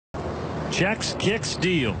Checks, kicks,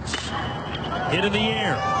 deals. Hit in the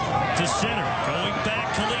air to center. Going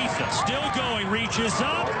back, Khalifa. Still going, reaches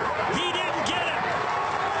up. He didn't get it.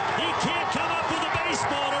 He can't come up with a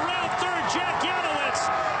baseball. Around third, Jack Yanowitz.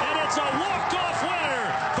 And it's a walk-off winner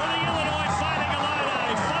for the Illinois Fighting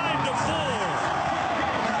Illini. 5-4.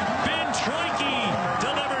 Ben Troike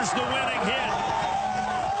delivers the winning hit.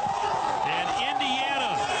 And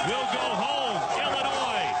Indiana will go home.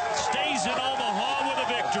 Illinois stays in Omaha with a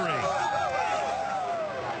victory.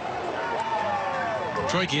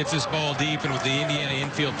 Troike hits this ball deep, and with the Indiana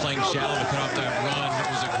infield playing shallow to cut off that run, it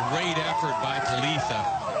was a great effort by Khalifa,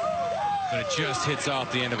 but it just hits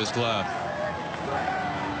off the end of his glove.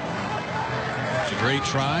 It's a great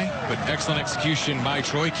try, but excellent execution by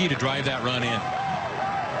Troike to drive that run in.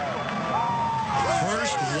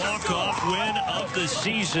 First walk-off win of the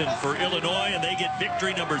season for Illinois, and they get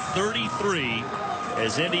victory number 33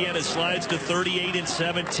 as Indiana slides to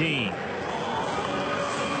 38-17.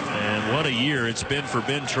 And what a year it's been for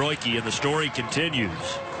Ben Troike, and the story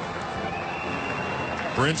continues.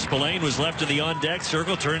 Brent Spillane was left in the on-deck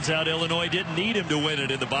circle. Turns out Illinois didn't need him to win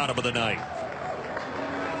it in the bottom of the ninth.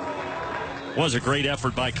 Was a great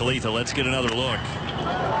effort by Khalifa. Let's get another look.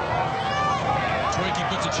 Troike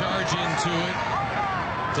puts a charge into it.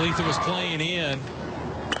 Khalifa was playing in. He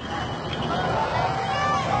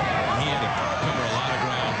had to cover a lot of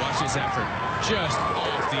ground. Watch this effort. Just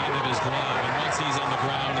off the end of his glove. And once he's on the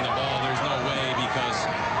ground and the ball, there's no way, because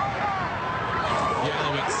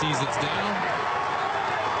Yanowitz sees it's down.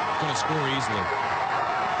 Going to score easily.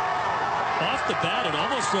 Off the bat, it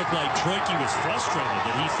almost looked like Troike was frustrated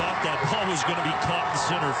that he thought that ball was going to be caught in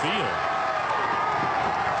center field.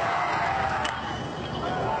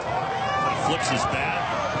 He flips his bat.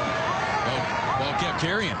 Oh, ball kept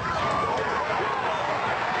carrying.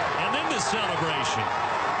 And then the celebration.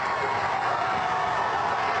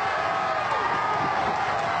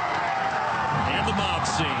 And the mob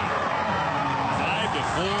scene.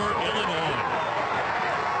 5-4 Illinois.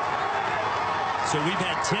 So we've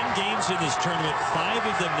had 10 games in this tournament. 5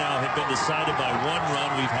 of them now have been decided by 1 run.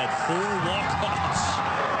 We've had 4 walk-offs.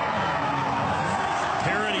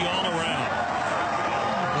 Parity all around.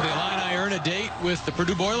 Well, the Illini earn a date with the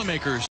Purdue Boilermakers.